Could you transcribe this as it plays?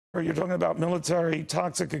You're talking about military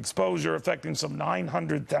toxic exposure affecting some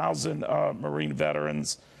 900,000 Marine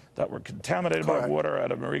veterans that were contaminated by water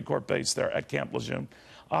at a Marine Corps base there at Camp Lejeune.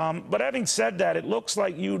 But having said that, it looks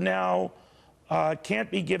like you now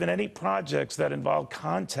can't be given any projects that involve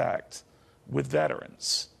contact with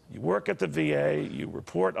veterans. You work at the VA, you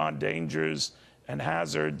report on dangers and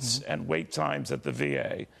hazards and wait times at the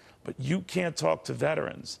VA, but you can't talk to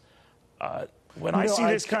veterans. When I see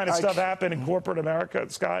this kind of stuff happen in corporate America,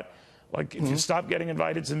 Scott, like if you stop getting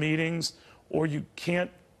invited to meetings or you can't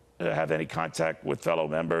have any contact with fellow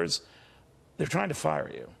members, they're trying to fire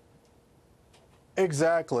you.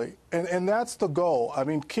 Exactly. And that's the goal. I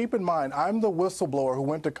mean, keep in mind, I'm the whistleblower who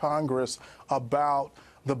went to Congress about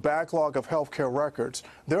the backlog of healthcare records.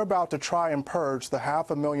 They're about to try and purge the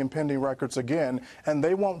 500,000 pending records again, and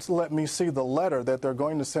they won't let me see the letter that they're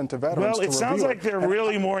going to send to veterans. Well, it sounds like they're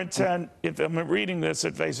really more intent, if I'm reading this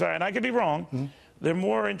at face value, and I could be wrong, they're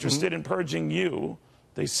more interested in purging you.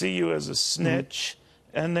 They see you as a snitch,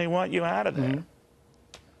 and they want you out of there.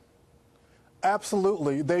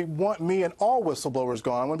 Absolutely. They want me and all whistleblowers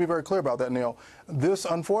gone. I want to be very clear about that, Neil. This,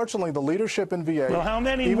 unfortunately, the leadership in VA... Well, how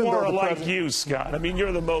many more are like you, Scott? I mean,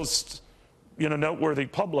 you're the most, noteworthy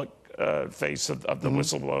public face of the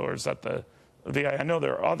whistleblowers at the VA. I know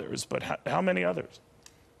there are others, but how many others?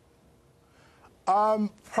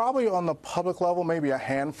 Probably on the public level, maybe a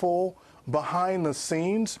handful. Behind the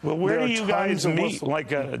scenes, well, where do you guys meet?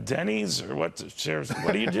 Like at Denny's or what?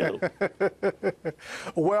 What do you do?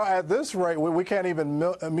 Well, at this rate, we can't even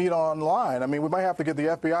meet online. I mean, we might have to get the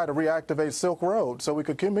FBI to reactivate Silk Road so we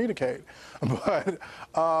could communicate. But,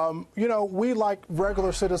 we, like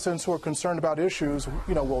regular citizens who are concerned about issues,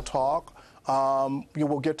 we'll talk. You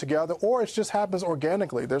will get together, or it just happens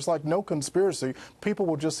organically. There's like no conspiracy. People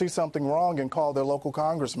will just see something wrong and call their local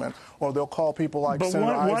congressman, or they'll call people like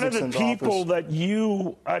Senator one of the people office. That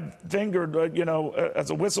you fingered, as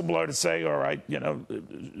a whistleblower to say, all right,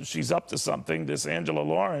 she's up to something. This Angela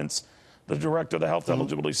Lawrence, the director of the Health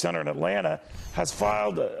Eligibility Center in Atlanta, has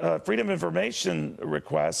filed a Freedom of Information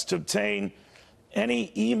request to obtain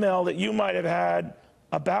any email that you might have had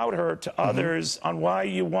about her to others on why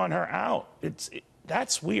you want her out.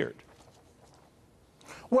 That's weird.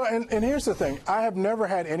 Well, and here's the thing. I have never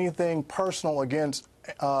had anything personal against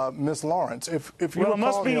Ms. Lawrence. If you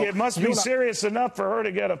recall, it must be serious enough for her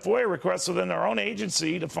to get a FOIA request within their own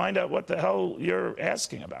agency to find out what the hell you're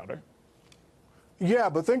asking about her. Yeah,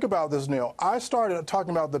 but think about this, Neil. I started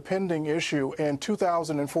talking about the pending issue in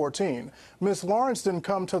 2014. Ms. Lawrence didn't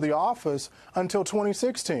come to the office until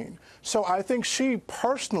 2016. So I think she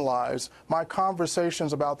personalized my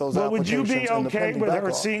conversations about those applications. Would you be okay with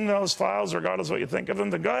her seeing those files, regardless of what you think of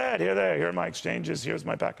them? Then go ahead, here are my exchanges, here's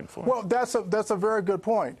my back and forth. Well, that's a very good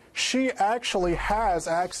point. She actually has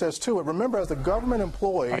access to it. Remember, as a government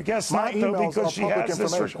employee, I guess not, though, because she has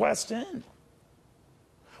this request in.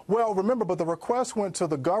 Well, remember, but the request went to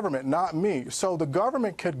the government, not me. So the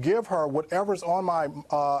government could give her whatever's on my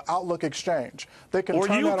Outlook exchange. They can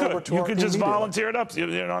turn that over to her. You could just volunteer it up.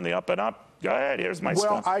 You're on the up and up. Go ahead. Here's my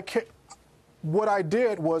stuff. Well, what I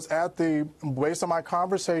did was based on my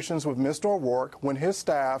conversations with Mr. O'Rourke, when his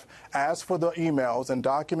staff asked for the emails and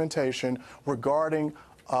documentation regarding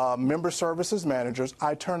member services managers,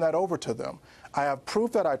 I turned that over to them. I have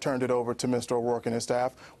proof that I turned it over to Mr. O'Rourke and his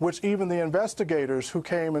staff, which even the investigators who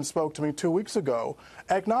came and spoke to me 2 weeks ago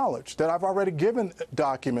acknowledged that I've already given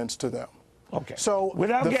documents to them. Okay. So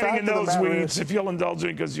without getting in those weeds, if you'll indulge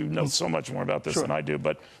me, because you know so much more about this than I do,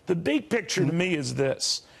 but the big picture to me is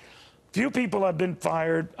this. Few people have been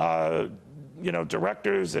fired.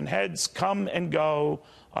 Directors and heads come and go.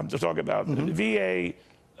 I'm just talking about VA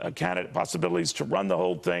candidate possibilities to run the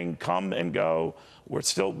whole thing, come and go. We're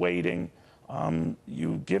still waiting.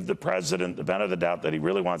 You give the president the benefit of the doubt that he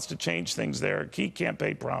really wants to change things there, a key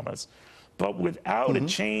campaign promise. But without a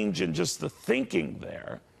change in just the thinking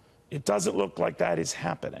there, it doesn't look like that is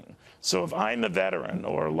happening. So if I'm a veteran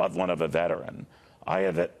or a loved one of a veteran, I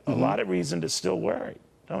have a lot of reason to still worry,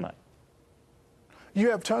 don't I? You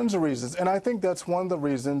have tons of reasons, and I think that's one of the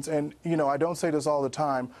reasons, and, I don't say this all the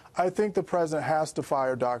time, I think the president has to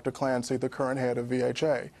fire Dr. Clancy, the current head of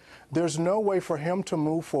VHA. There's no way for him to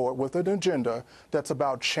move forward with an agenda that's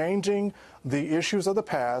about changing the issues of the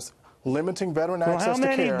past, limiting veteran access to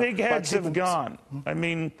care. How many big heads have gone? I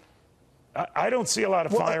mean, I don't see a lot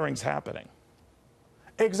of firings happening.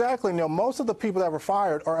 Exactly, Neil. Most of the people that were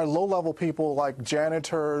fired are low-level people like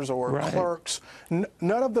janitors or clerks. None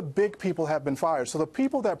of the big people have been fired. So the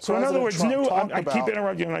people that President Trump talked about... I keep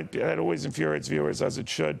interrupting you, and that always infuriates viewers, as it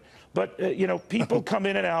should. But, people come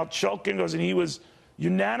in and out. Shulkin goes, and he was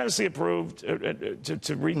unanimously approved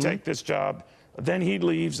to retake this job. Then he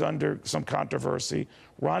leaves under some controversy.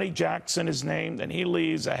 Ronnie Jackson is named, and he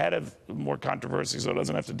leaves ahead of more controversy, so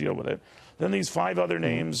doesn't have to deal with it. Then these 5 other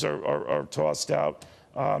names are tossed out,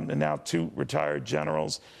 and now 2 retired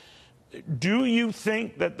generals. Do you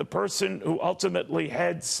think that the person who ultimately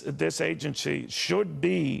heads this agency should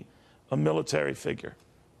be a military figure?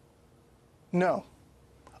 No.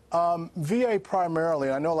 VA primarily,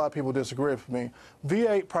 and I know a lot of people disagree with me,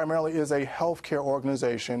 VA primarily is a healthcare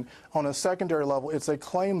organization. On a secondary level, it's a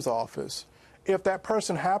claims office. If that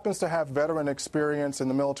person happens to have veteran experience in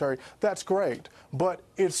the military, that's great. But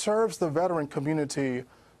it serves the veteran community,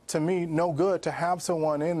 to me, no good to have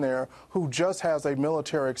someone in there who just has a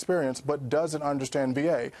military experience but doesn't understand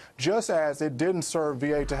VA. Just as it didn't serve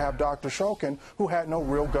VA to have Dr. Shokin, who had no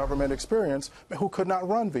real government experience, who could not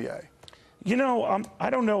run VA. You know, I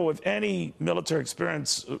don't know if any military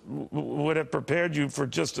experience would have prepared you for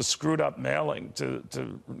just a screwed up mailing to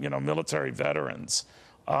you know, military veterans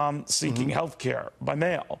seeking health care by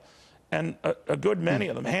mail. And a good many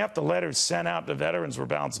of them, half the letters sent out to veterans were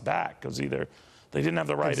bounced back because either they didn't have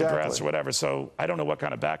the right address or whatever. So I don't know what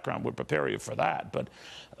kind of background would prepare you for that. But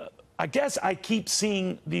I guess I keep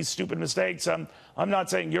seeing these stupid mistakes. I'm not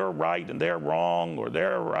saying you're right and they're wrong, or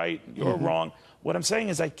they're right and you're wrong. What I'm saying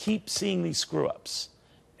is I keep seeing these screw-ups.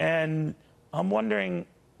 And I'm wondering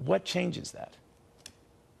what changes that?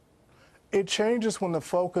 It changes when the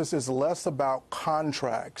focus is less about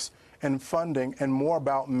contracts and funding and more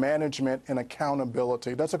about management and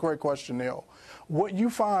accountability. That's a great question, Neil. What you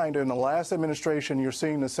find in the last administration, you're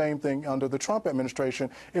seeing the same thing under the Trump administration.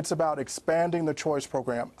 It's about expanding the choice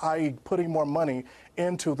program, i.e. putting more money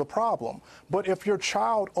into the problem. But if your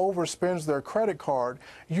child overspends their credit card,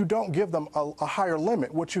 you don't give them a higher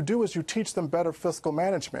limit. What you do is you teach them better fiscal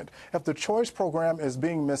management. If the choice program is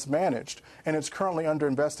being mismanaged and it's currently under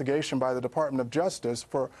investigation by the Department of Justice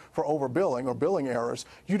for overbilling or billing errors,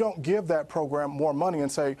 you don't give that program more money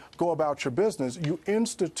and say, go about your business. You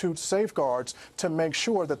institute safeguards to make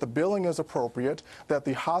sure that the billing is appropriate, that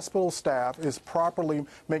the hospital staff is properly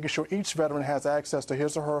making sure each veteran has access to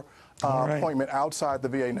his or her appointment outside the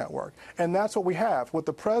VA network. And that's what we have. What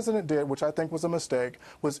the president did, which I think was a mistake,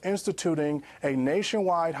 was instituting a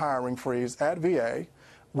nationwide hiring freeze at VA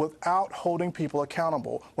without holding people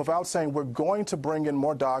accountable, without saying we're going to bring in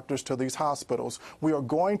more doctors to these hospitals. We are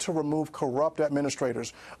going to remove corrupt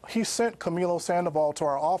administrators. He sent Camilo Sandoval to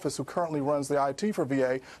our office, who currently runs the IT for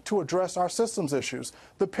VA, to address our systems issues.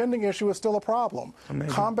 The pending issue is still a problem.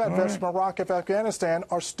 Amazing. Combat vets from Iraq and Afghanistan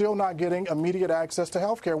are still not getting immediate access to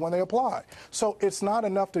health care when they apply. So it's not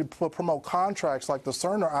enough to promote contracts like the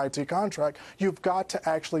Cerner IT contract. You've got to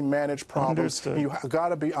actually manage problems. Understood. You've got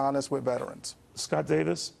to be honest with veterans. Scott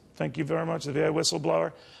Davis, thank you very much, the VA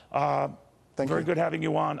whistleblower. Very good having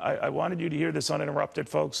you on. I wanted you to hear this uninterrupted,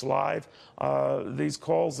 folks, live. These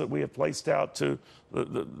calls that we have placed out to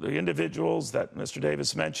the individuals that Mr.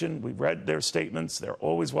 Davis mentioned, we've read their statements. They're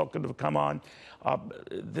always welcome to come on.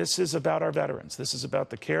 This is about our veterans. This is about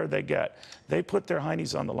the care they get. They put their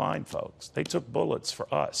heinies on the line, folks. They took bullets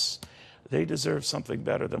for us. They deserve something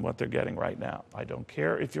better than what they're getting right now. I don't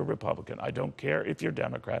care if you're Republican. I don't care if you're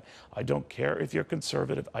Democrat. I don't care if you're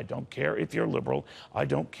conservative. I don't care if you're liberal. I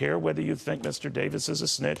don't care whether you think Mr. Davis is a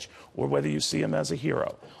snitch or whether you see him as a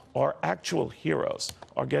hero. Our actual heroes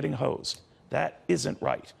are getting hosed. That isn't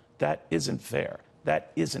right. That isn't fair.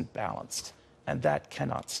 That isn't balanced. And that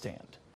cannot stand.